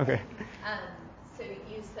 Okay. So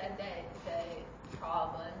you said that the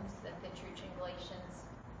problems that the church in Galatians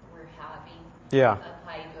were having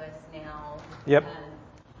apply to us now. Yep.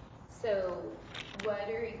 So what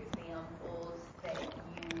are examples that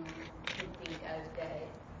you could think of that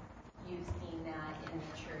you've seen that in the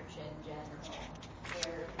church in general,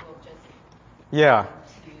 where we'll just to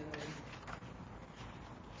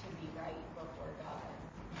be right before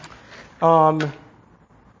God?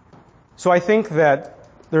 So I think that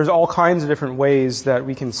there's all kinds of different ways that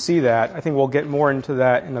we can see that. I think we'll get more into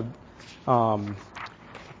that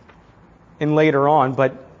in later on,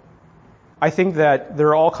 but I think that there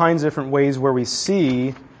are all kinds of different ways where we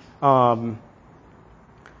see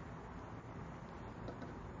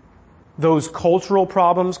those cultural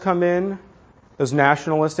problems come in, those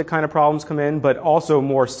nationalistic kind of problems come in, but also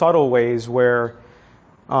more subtle ways where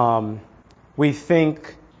we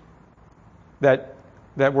think that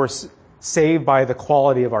we're saved by the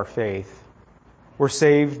quality of our faith. We're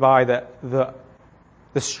saved by the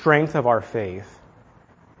strength of our faith.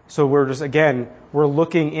 So we're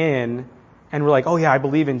looking in and we're like, oh yeah, I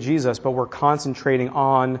believe in Jesus, but we're concentrating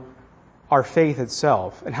on our faith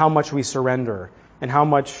itself and how much we surrender and how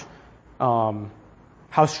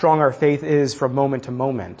strong our faith is from moment to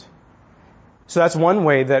moment. So that's one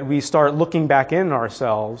way that we start looking back in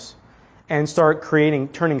ourselves and start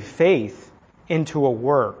turning faith into a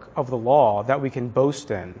work of the law that we can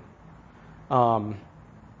boast in.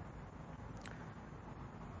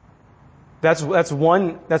 That's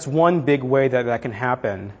one big way that can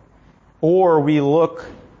happen. Or we look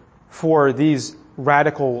for these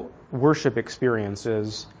radical worship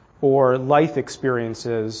experiences or life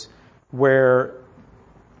experiences where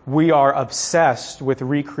we are obsessed with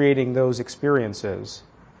recreating those experiences.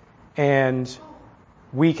 And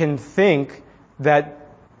we can think that,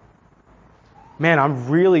 man, I'm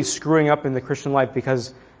really screwing up in the Christian life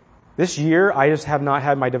because this year I just have not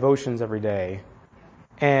had my devotions every day.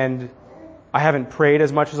 And I haven't prayed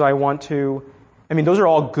as much as I want to. I mean, those are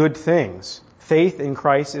all good things. Faith in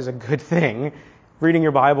Christ is a good thing. Reading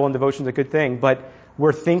your Bible and devotion is a good thing. But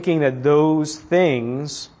we're thinking that those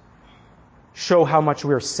things show how much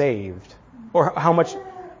we're saved. Or how much,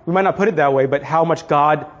 we might not put it that way, but how much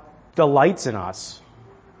God delights in us.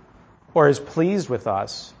 Or is pleased with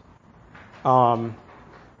us. So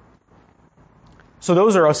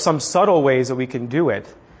those are some subtle ways that we can do it.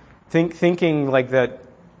 Thinking like that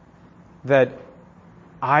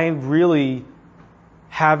I'm really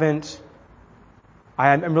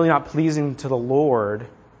not pleasing to the Lord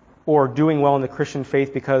or doing well in the Christian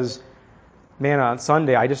faith because, man, on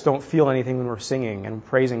Sunday I just don't feel anything when we're singing and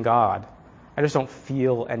praising God. I just don't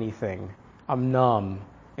feel anything. I'm numb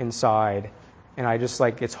inside, and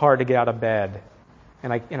it's hard to get out of bed,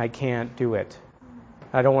 and I can't do it.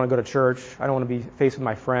 I don't want to go to church. I don't want to be faced with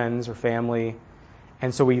my friends or family.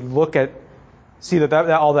 And so we see that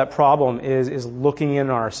all that problem is looking in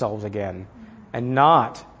on ourselves again and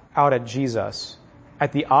not out at Jesus,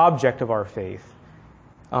 at the object of our faith.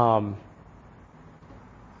 Our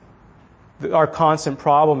constant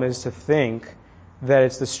problem is to think that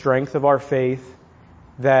it's the strength of our faith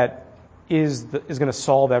that is going to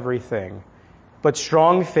solve everything. But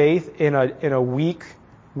strong faith in a weak,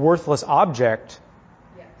 worthless object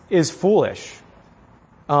is foolish.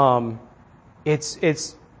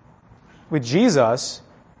 It's with Jesus,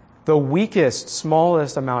 the weakest,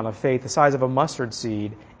 smallest amount of faith, the size of a mustard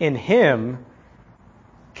seed, in Him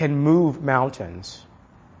can move mountains.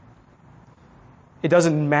 It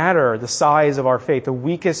doesn't matter the size of our faith. The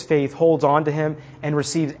weakest faith holds on to Him and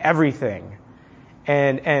receives everything.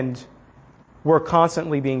 And we're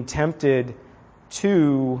constantly being tempted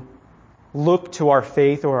to look to our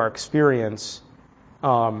faith or our experience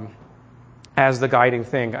as the guiding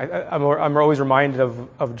thing. I'm always reminded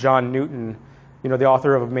of John Newton, the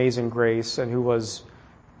author of Amazing Grace, and who was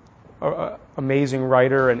an amazing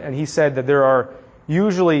writer. And he said that there are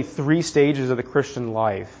usually 3 stages of the Christian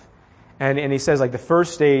life. And he says, like, the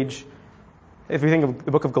first stage, if you think of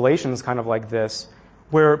the book of Galatians kind of like this,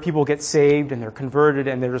 where people get saved and they're converted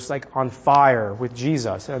and they're just like on fire with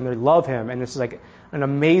Jesus and they love him, and it's like an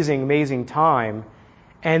amazing, amazing time.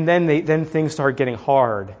 And then things start getting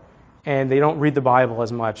hard, and they don't read the Bible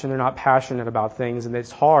as much, and they're not passionate about things, and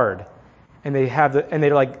it's hard, and they have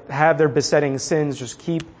their besetting sins just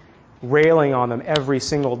keep railing on them every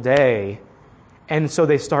single day, and so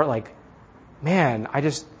they start like, man,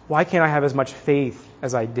 why can't I have as much faith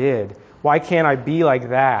as I did? Why can't I be like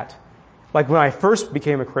that? Like when I first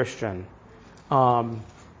became a Christian. And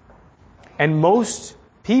most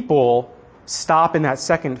people stop in that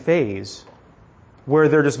second phase where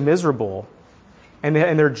they're just miserable and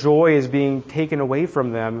their joy is being taken away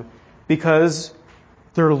from them because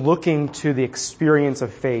they're looking to the experience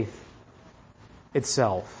of faith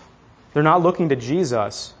itself. They're not looking to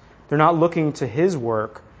Jesus. They're not looking to his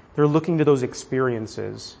work. They're looking to those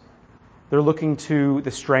experiences. They're looking to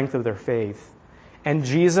the strength of their faith. And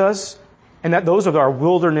Jesus, and those are our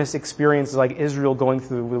wilderness experiences, like Israel going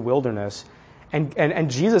through the wilderness.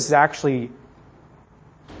 And Jesus is actually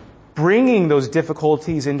bringing those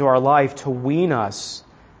difficulties into our life to wean us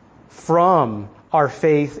from our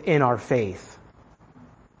faith in our faith.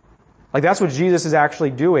 Like that's what Jesus is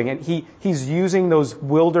actually doing. And he's using those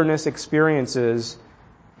wilderness experiences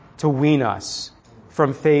to wean us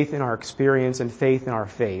from faith in our experience and faith in our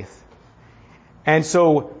faith. And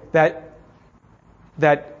so that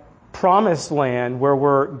promised land where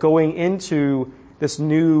we're going into this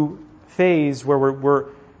new phase where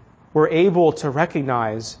we're able to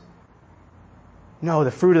recognize, no,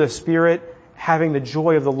 the fruit of the Spirit, having the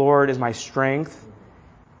joy of the Lord is my strength.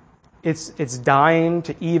 It's dying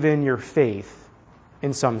to even your faith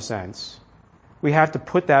in some sense. We have to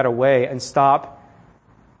put that away and stop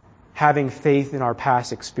having faith in our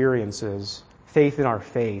past experiences, faith in our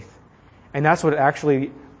faith. And that's what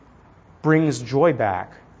actually brings joy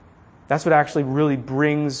back. That's what actually really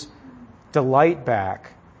brings delight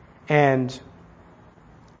back. And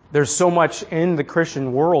there's so much in the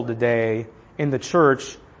Christian world today, in the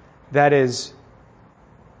church, that is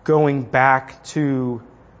going back to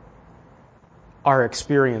our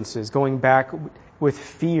experiences, going back with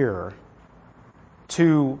fear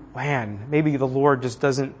to, man, maybe the Lord just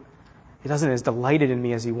doesn't as delighted in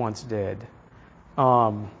me as he once did.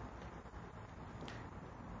 Sorry,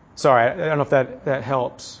 I don't know if that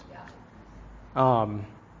helps.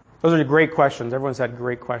 Those are great questions. Everyone's had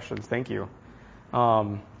great questions. Thank you.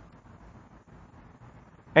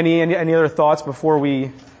 Any other thoughts before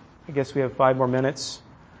I guess we have 5 more minutes.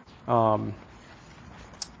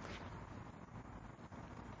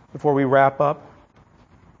 Before we wrap up.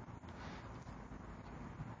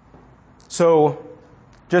 So,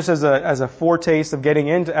 just as a foretaste of getting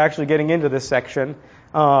into this section,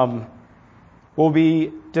 we'll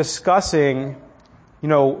be discussing,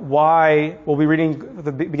 why we'll be reading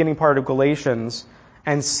the beginning part of Galatians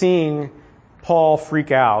and seeing Paul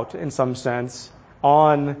freak out in some sense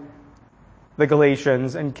on the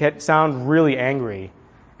Galatians and sound really angry.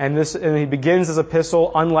 And he begins his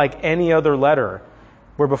epistle unlike any other letter,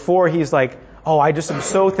 where before he's like, oh, I just am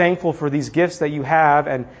so thankful for these gifts that you have,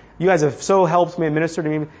 and you guys have so helped me and ministered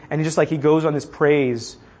to me. And he goes on this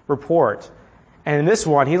praise report. And in this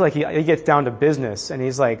one, he gets down to business, and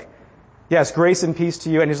he's like, yes, grace and peace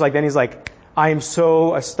to you. And he's like, I am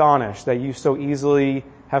so astonished that you so easily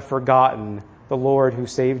have forgotten the Lord who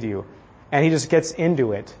saved you. And he just gets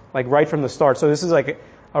into it, like right from the start. So this is like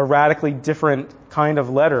a radically different kind of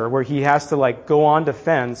letter where he has to go on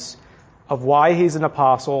defense of why he's an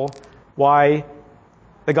apostle, why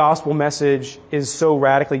the gospel message is so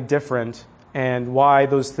radically different, and why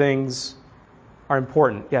those things are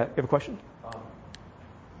important. Yeah, you have a question?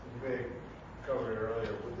 You may have covered it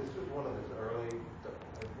earlier, but this was one of his early,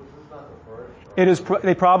 was this not the first? It is.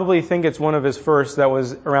 They probably think it's one of his first that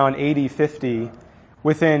was around AD 50,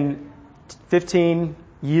 within 15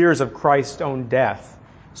 years of Christ's own death.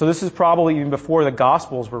 So this is probably even before the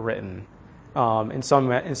Gospels were written. It's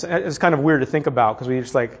kind of weird to think about because we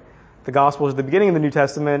just the Gospel is the beginning of the New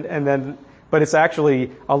Testament, but it's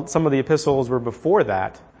actually some of the epistles were before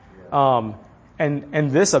that.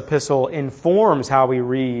 And this epistle informs how we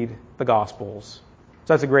read the Gospels.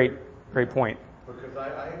 So that's a great point. Because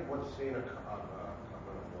I once seen a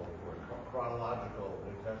chronological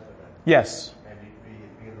New Testament. Yes. And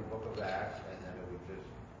you'd be in the book of Acts, and then it would just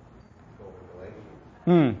go to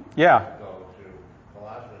Galatians. Yeah. Go to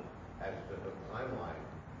Colossians as the timeline.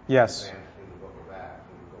 Yes. Advance through the book of Acts,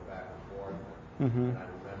 and go back and forth. Mm-hmm. And I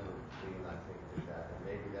remember seeing, I think, that, and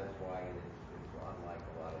maybe that's why it's unlike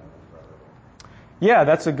a lot of other. Yeah,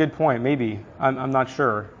 that's a good point. Maybe. I'm not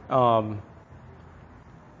sure.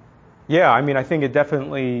 Yeah, I mean, I think it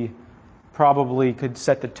definitely probably could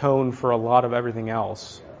set the tone for a lot of everything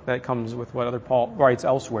else that comes with what other Paul writes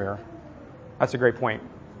elsewhere. That's a great point.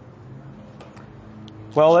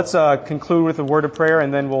 Well, let's conclude with a word of prayer,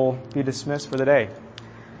 and then we'll be dismissed for the day.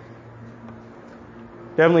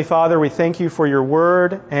 Heavenly Father, we thank you for your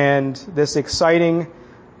word and this exciting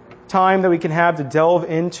time that we can have to delve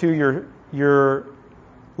into your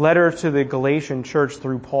letter to the Galatian church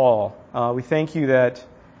through Paul. We thank you that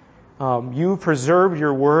you preserved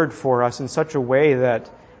your word for us in such a way that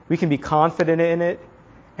we can be confident in it,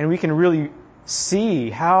 and we can really see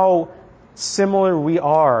how similar we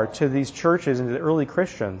are to these churches and to the early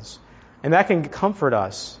Christians. And that can comfort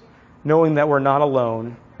us, knowing that we're not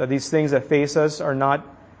alone, that these things that face us are not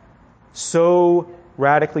so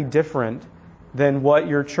radically different than what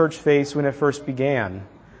your church faced when it first began.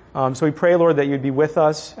 So we pray, Lord, that you'd be with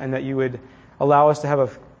us and that you would allow us to have a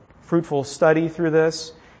fruitful study through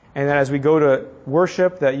this, and that as we go to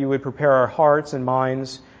worship, that you would prepare our hearts and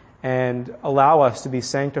minds and allow us to be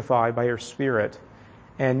sanctified by your Spirit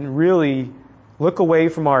and really look away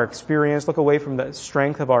from our experience, look away from the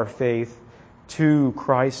strength of our faith to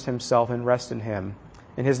Christ himself and rest in him.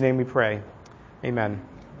 In his name we pray. Amen.